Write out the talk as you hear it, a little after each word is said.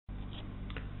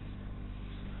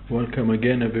Welcome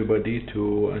again everybody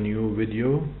to a new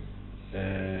video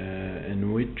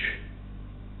in which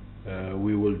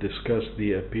we will discuss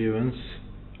the appearance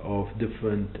of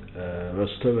different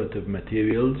restorative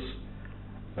materials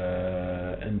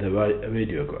in the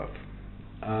radiograph.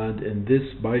 And in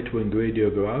this bite-wing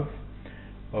radiograph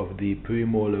of the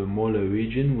premolar molar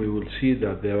region, we will see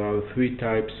that there are three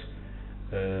types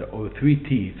or three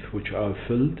teeth which are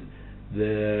filled.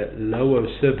 The lower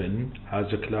 7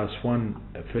 has a class 1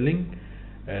 filling.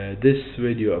 This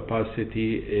radio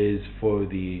opacity is for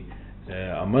the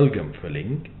amalgam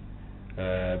filling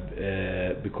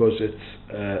because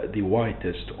it's the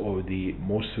whitest or the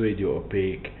most radio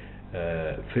opaque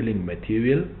filling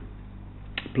material,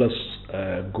 plus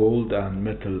gold and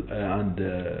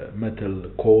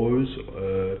metal cores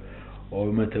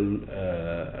or metal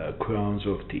crowns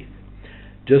of teeth.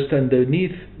 Just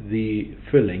underneath the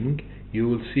filling you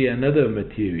will see another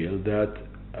material that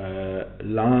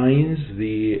lines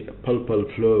the pulpal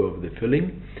floor of the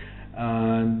filling,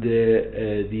 and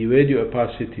the radio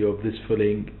opacity of this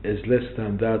filling is less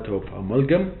than that of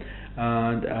amalgam.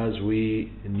 And as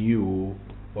we knew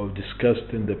or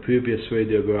discussed in the previous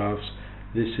radiographs,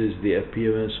 this is the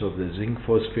appearance of the zinc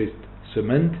phosphate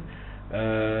cement,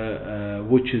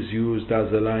 which is used as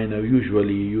a liner,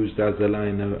 usually used as a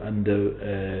liner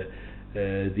under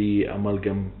the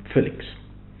amalgam fillings.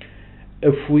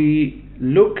 If we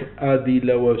look at the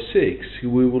lower 6,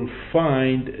 we will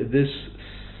find this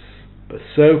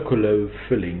circular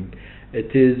filling.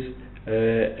 It is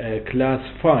a class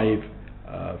 5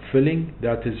 filling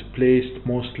that is placed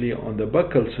mostly on the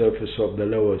buccal surface of the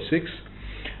lower 6.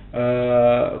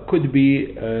 Could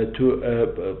be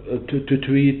to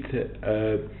treat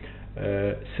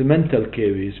cemental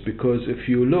caries, because if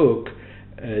you look,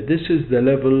 this is the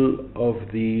level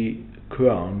of the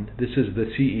crown. This is the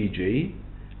CEJ.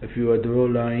 If you draw a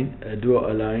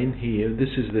line here,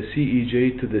 this is the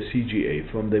CEJ to the CGA,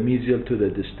 from the mesial to the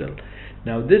distal.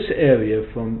 Now this area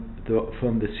from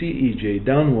the CEJ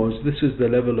downwards, this is the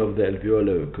level of the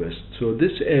alveolar crest. So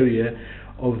this area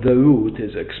of the root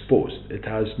is exposed. It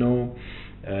has no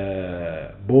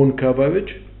bone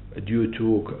coverage due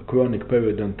to chronic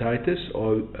periodontitis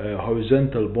or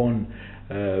horizontal bone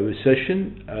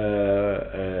recession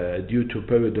due to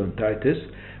periodontitis,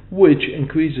 which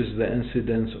increases the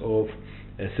incidence of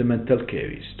cemental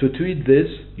caries. To treat this,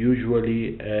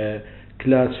 usually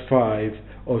class 5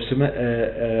 or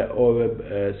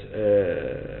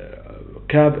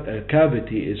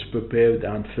cavity is prepared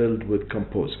and filled with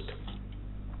composite.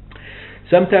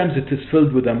 Sometimes it is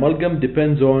filled with amalgam,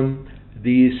 depends on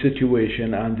the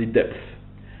situation and the depth.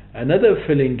 Another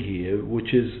filling here,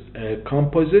 which is a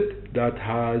composite, that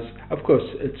has, of course,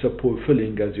 it's a poor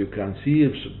filling, as you can see.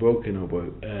 It's broken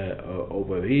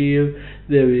over here.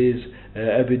 There is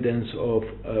evidence of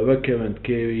recurrent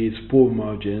caries, poor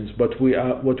margins, but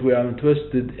what we are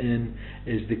interested in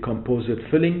is the composite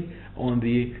filling on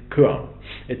the crown.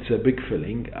 It's a big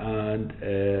filling, and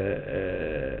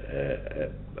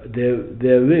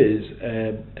there is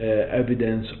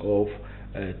evidence of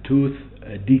tooth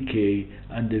decay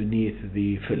underneath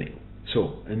the filling.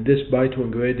 So in this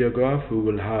bite-wing radiograph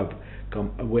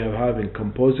we are having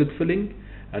composite filling,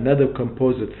 another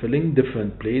composite filling,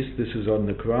 different place. This is on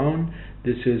the crown,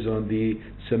 this is on the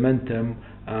cementum,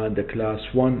 and the class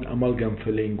 1 amalgam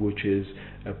filling, which is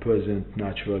present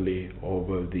naturally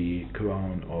over the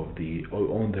crown of the, or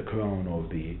on the crown of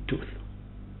the tooth.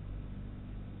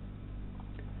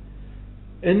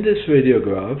 In this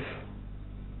radiograph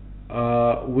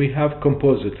we have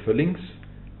composite fillings,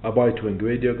 a bite-wing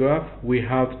radiograph. We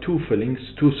have two fillings,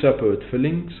 two separate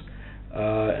fillings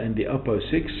in the upper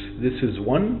 6. This is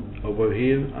one over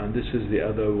here, and this is the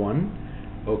other one.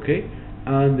 Okay,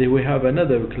 and we have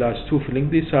another class 2 filling.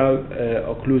 These are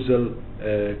occlusal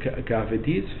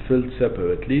cavities filled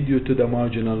separately due to the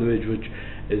marginal ridge which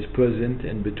is present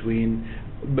in between.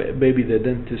 Maybe the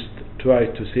dentist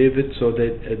tried to save it, so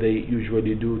that they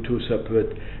usually do two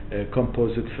separate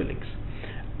composite fillings.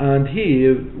 And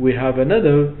here we have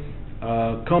another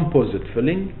composite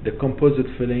filling. The composite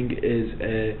filling is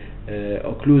a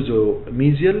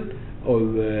occlusomesial or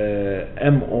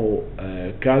MO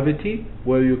cavity,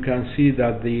 where you can see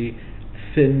that the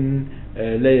thin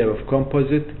layer of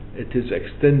composite, it is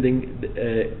extending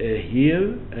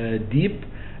here deep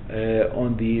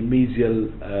on the mesial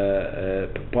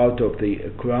part of the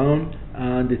crown,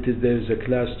 and there is a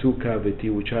class 2 cavity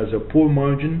which has a poor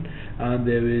margin, and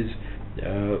there is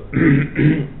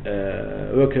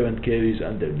recurrent caries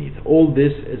underneath. All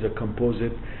this is a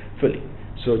composite filling.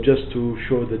 So just to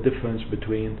show the difference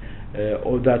between,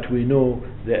 or that we know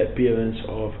the appearance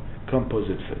of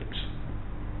composite fillings.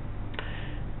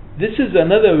 This is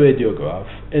another radiograph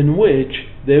in which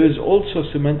there is also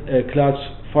class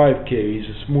 5 caries,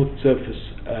 a smooth surface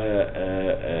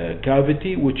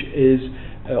cavity, which is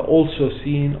also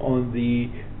seen on the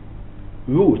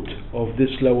root of this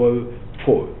lower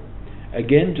 4.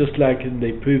 Again, just like in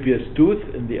the previous tooth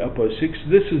in the upper 6,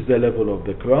 this is the level of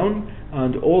the crown,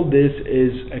 and all this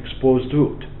is exposed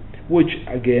root, which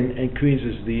again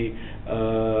increases the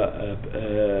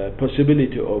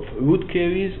possibility of root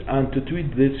caries. And to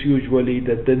treat this, usually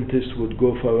the dentist would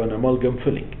go for an amalgam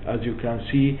filling. As you can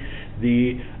see,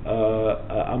 the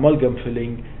amalgam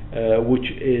filling, which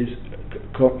is,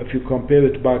 if you compare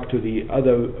it back to the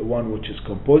other one, which is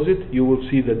composite, you will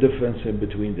see the difference in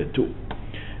between the two.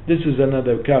 This is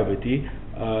another cavity,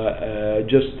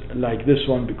 just like this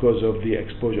one, because of the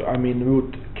exposure. I mean,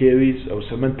 root caries or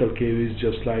cemental caries,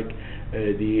 just like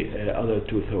the other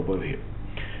tooth over here.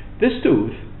 This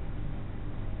tooth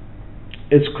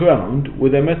is crowned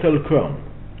with a metal crown.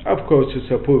 Of course,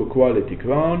 it's a poor quality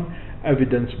crown,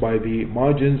 evidenced by the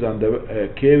margins and the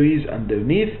caries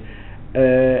underneath.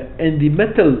 In the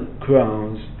metal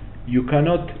crowns, you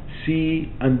cannot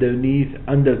see under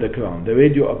the crown, the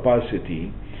radio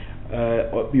opacity.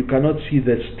 You cannot see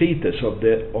the status of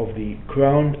the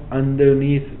crown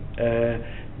underneath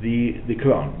the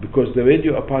crown, because the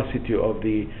radio opacity of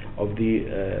the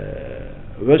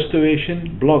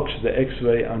restoration blocks the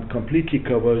X-ray and completely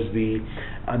covers the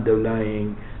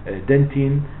underlying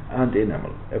dentine and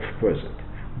enamel if present.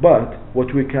 But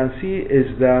what we can see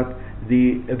is that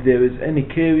if there is any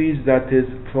caries, that is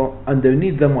from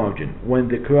underneath the margin when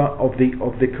the of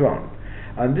the crown,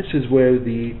 and this is where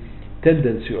the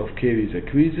tendency of caries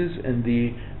increases in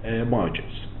the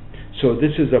margins. So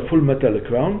this is a full metal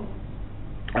crown,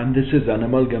 and this is an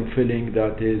amalgam filling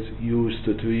that is used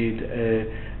to treat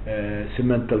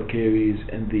cemental caries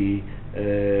in the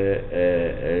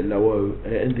lower,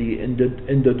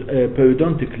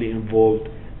 periodontically involved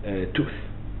tooth.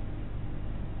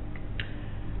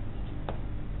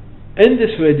 In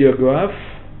this radiograph,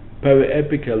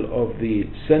 periapical of the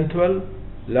central,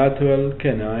 lateral,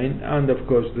 canine, and of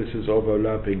course this is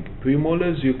overlapping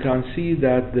premolars, you can see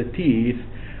that the teeth,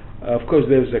 of course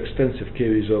there is extensive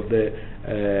caries of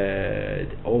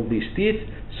all these teeth.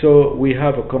 So we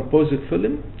have a composite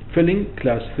filling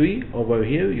class 3 over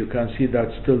here. You can see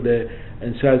that still the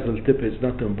incisal tip is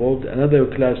not involved. Another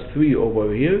class 3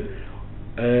 over here,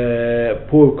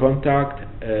 poor contact,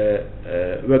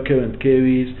 recurrent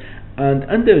caries. And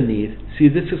underneath, see,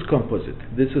 this is composite.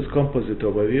 This is composite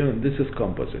over here, and this is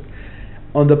composite.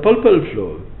 On the pulpal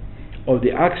floor of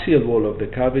the axial wall of the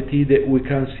cavity, we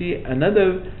can see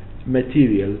another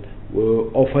material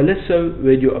of a lesser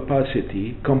radio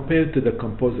opacity compared to the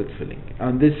composite filling.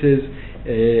 And this is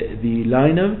the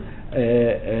liner.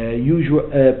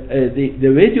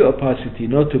 The radio opacity,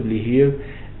 notably here,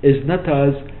 is not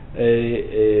as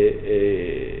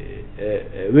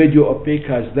radio opaque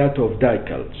as that of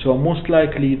Dical. So most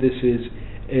likely this is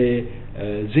a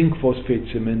zinc phosphate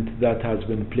cement that has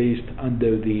been placed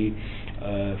under the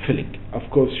filling. Of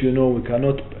course, you know, we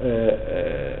cannot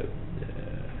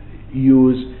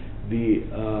use the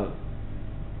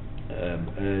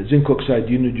zinc oxide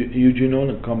eugenol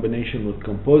in combination with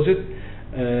composite.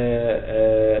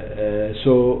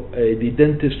 So the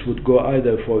dentist would go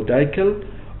either for Dical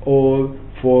or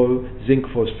for zinc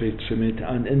phosphate cement,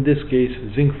 and in this case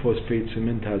zinc phosphate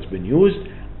cement has been used,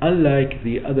 unlike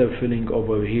the other filling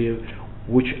over here,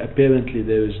 which apparently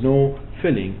there is no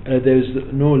filling, there is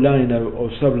no liner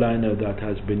or subliner that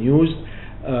has been used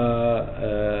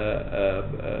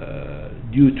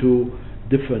due to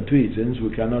different reasons. We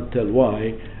cannot tell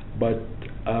why, but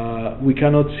we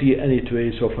cannot see any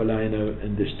trace of a liner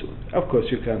in this tooth. Of course,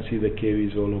 you can see the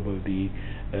caries all over the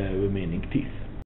remaining teeth.